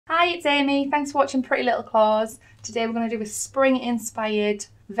Hi, it's Amy. Thanks for watching Pretty Little Claws. Today we're going to do a spring-inspired,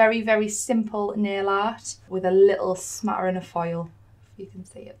 very, very simple nail art with a little smattering of foil, if you can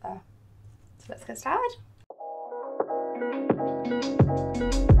see it there. So let's get started.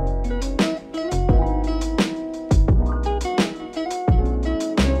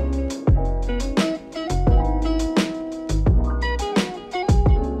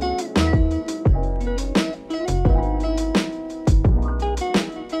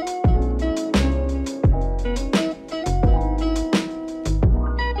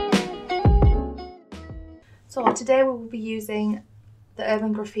 So today we will be using the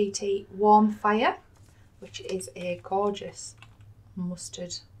Urban Graffiti Warm Fire, which is a gorgeous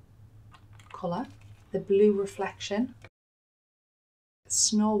mustard colour, the blue reflection,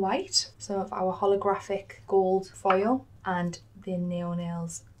 Snow White, some of our holographic gold foil, and the Neo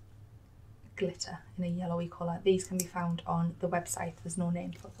Nails glitter in a yellowy colour. These can be found on the website, there's no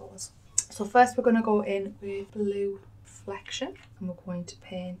name for those. So first we're going to go in with blue reflection and we're going to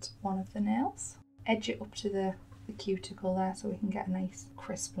paint one of the nails. Edge it up to the cuticle there so we can get a nice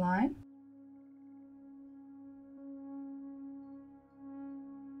crisp line.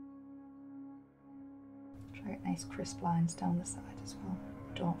 Try to get nice crisp lines down the side as well.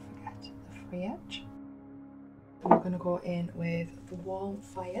 Don't forget the free edge. And we're going to go in with the Warm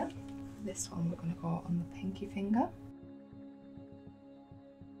Fire. This one we're going to go on the pinky finger.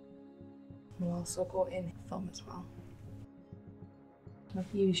 We'll also go in thumb as well.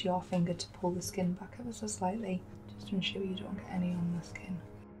 Use your finger to pull the skin back ever so slightly, just to ensure you don't get any on the skin.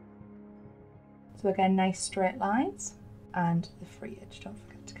 So again, nice straight lines and the free edge, don't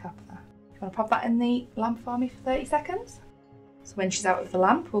forget to cap that. You want to pop that in the lamp for me for 30 seconds? So when she's out of the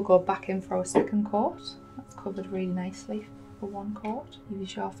lamp, we'll go back in for our second coat. That's covered really nicely for one coat.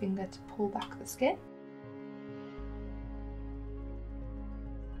 Use your finger to pull back the skin.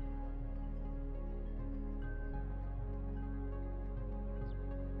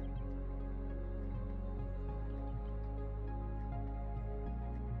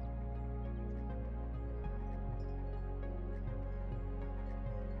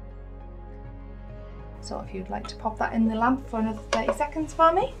 So if you'd like to pop that in the lamp for another 30 seconds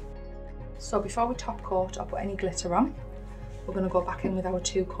for me. So before we top coat or put any glitter on, we're going to go back in with our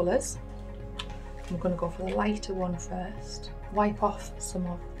two colours. We're going to go for the lighter one first. Wipe off some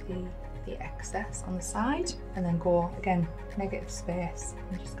of the excess on the side and then go again negative space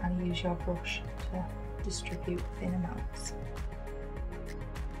and just kind of use your brush to distribute thin amounts.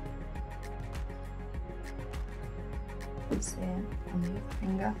 Same on the other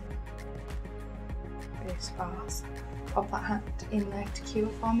finger. Very sparse. Pop that hand in there to cure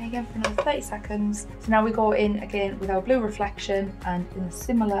for me again for another 30 seconds. So now we go in again with our blue reflection and in a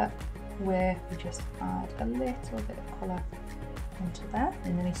similar way we just add a little bit of colour onto there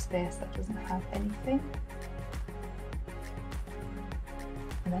in any space that doesn't have anything.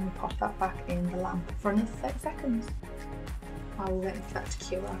 And then we pop that back in the lamp for another 30 seconds. While we're waiting for that to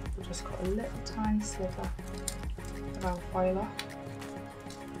cure, we'll just cut a little tiny sliver of our foil off.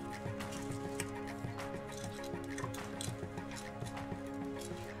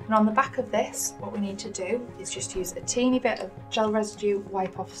 And on the back of this, what we need to do is just use a teeny bit of gel residue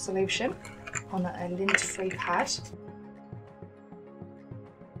wipe off solution on a lint-free pad.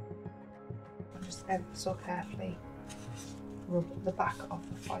 And just ever so carefully rub the back of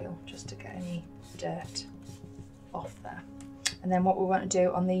the foil just to get any dirt off there. And then what we want to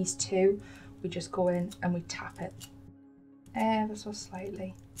do on these two, we just go in and we tap it ever so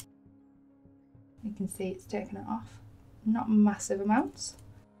slightly. You can see it's taking it off, not massive amounts.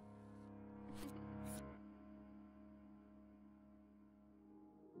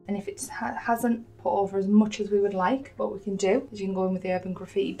 And if it hasn't put over as much as we would like, what we can do is you can go in with the Urban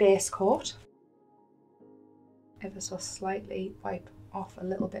Graffiti base coat. Ever so slightly wipe off a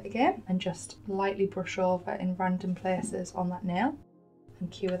little bit again and just lightly brush over in random places on that nail. And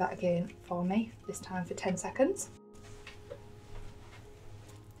cure that again for me, this time for 10 seconds.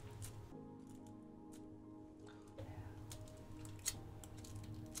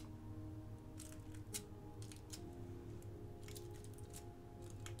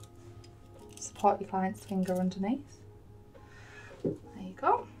 Support your client's finger underneath. There you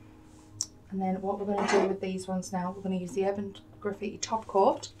go. And then what we're going to do with these ones now, we're going to use the Urban Graffiti top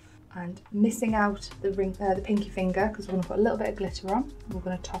coat and missing out the pinky finger because we're going to put a little bit of glitter on. We're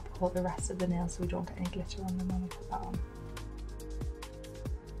going to top coat the rest of the nails so we don't get any glitter on them when we put that on.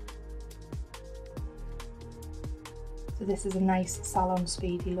 So this is a nice salon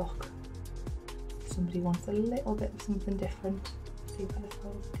speedy look. Somebody wants a little bit of something different. See if I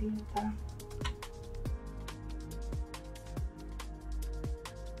follow the deal there.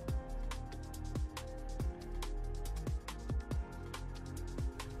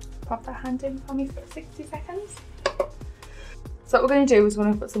 pop that hand in for me for 60 seconds. So what we're going to do is we're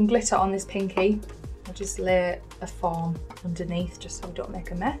going to put some glitter on this pinky. I'll just lay a form underneath just so we don't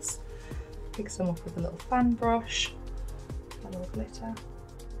make a mess. Pick some up with a little fan brush, a little glitter,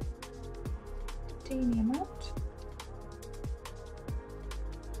 teeny amount.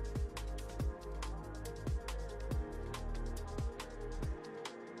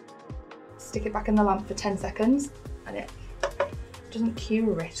 Stick it back in the lamp for 10 seconds, and it doesn't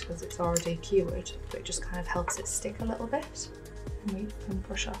cure it because it's already cured, but it just kind of helps it stick a little bit, and we can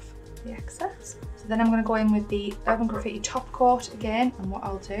brush off the excess. So then I'm going to go in with the Urban Graffiti top coat again, and what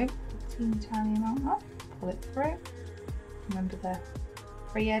I'll do, a teeny tiny amount of, pull it through, remember the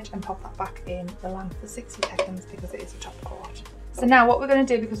free edge, and pop that back in the lamp for 60 seconds because it is a top coat. So now what we're going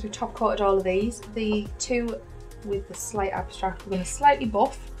to do, because we've top coated all of these, the two with the slight abstract, we're going to slightly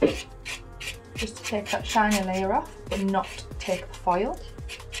buff, just to take that shiny layer off, but not take the foil.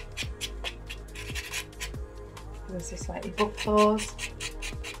 Just slightly buff those.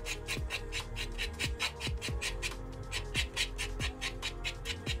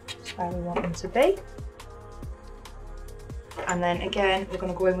 That's where we want them to be. And then again, we're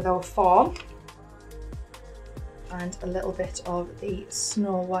going to go in with our form and a little bit of the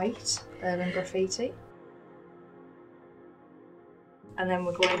Snow White Urban Graffiti. And then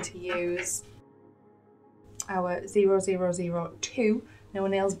we're going to use our 0002 No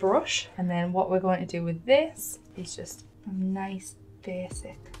Nails brush, and then what we're going to do with this is just a nice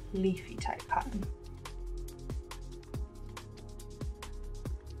basic leafy type pattern.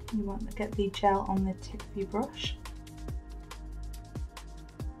 You want to get the gel on the tip of your brush.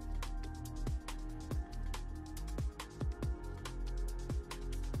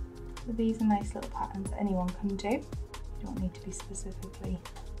 So these are nice little patterns that anyone can do. You don't need to be specifically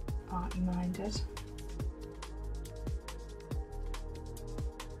arty minded.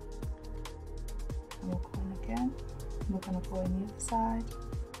 And we'll go in again, and we're going to go in the other side.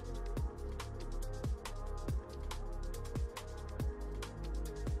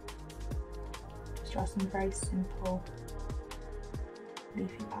 Just draw some very simple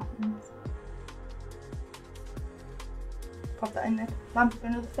leafy patterns. Pop that in the lamp for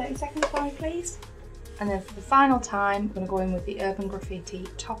another 30 seconds for me, please. And then for the final time, I'm going to go in with the Urban Graffiti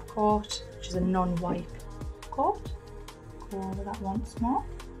top coat, which is a non-wipe coat. Go over that once more.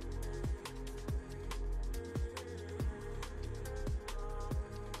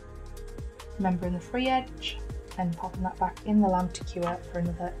 Remembering the free edge, and popping that back in the lamp to cure for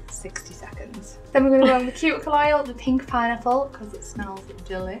another 60 seconds. Then we're going to go on the Cuticle Oil, the pink pineapple, because it smells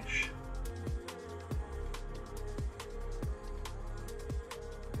delish.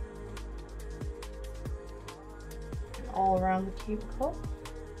 And all around the cuticle.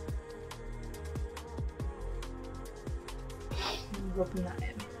 And rubbing that in.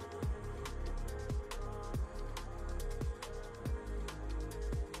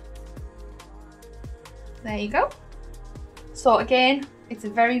 There you go. So again, it's a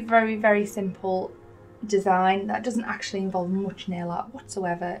very simple design that doesn't actually involve much nail art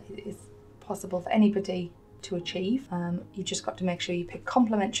whatsoever. It is possible for anybody to achieve. You just got to make sure you pick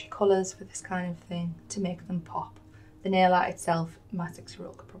complementary colours for this kind of thing to make them pop. The nail art itself, my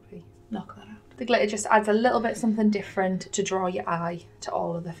 6-year-old could probably knock that out. The glitter just adds a little bit something different to draw your eye to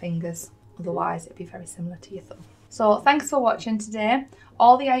all of the fingers. Otherwise it'd be very similar to your thumb. So thanks for watching today.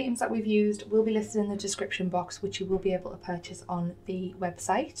 All the items that we've used will be listed in the description box, which you will be able to purchase on the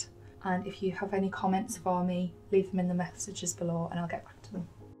website. And if you have any comments for me, leave them in the messages below and I'll get back to them.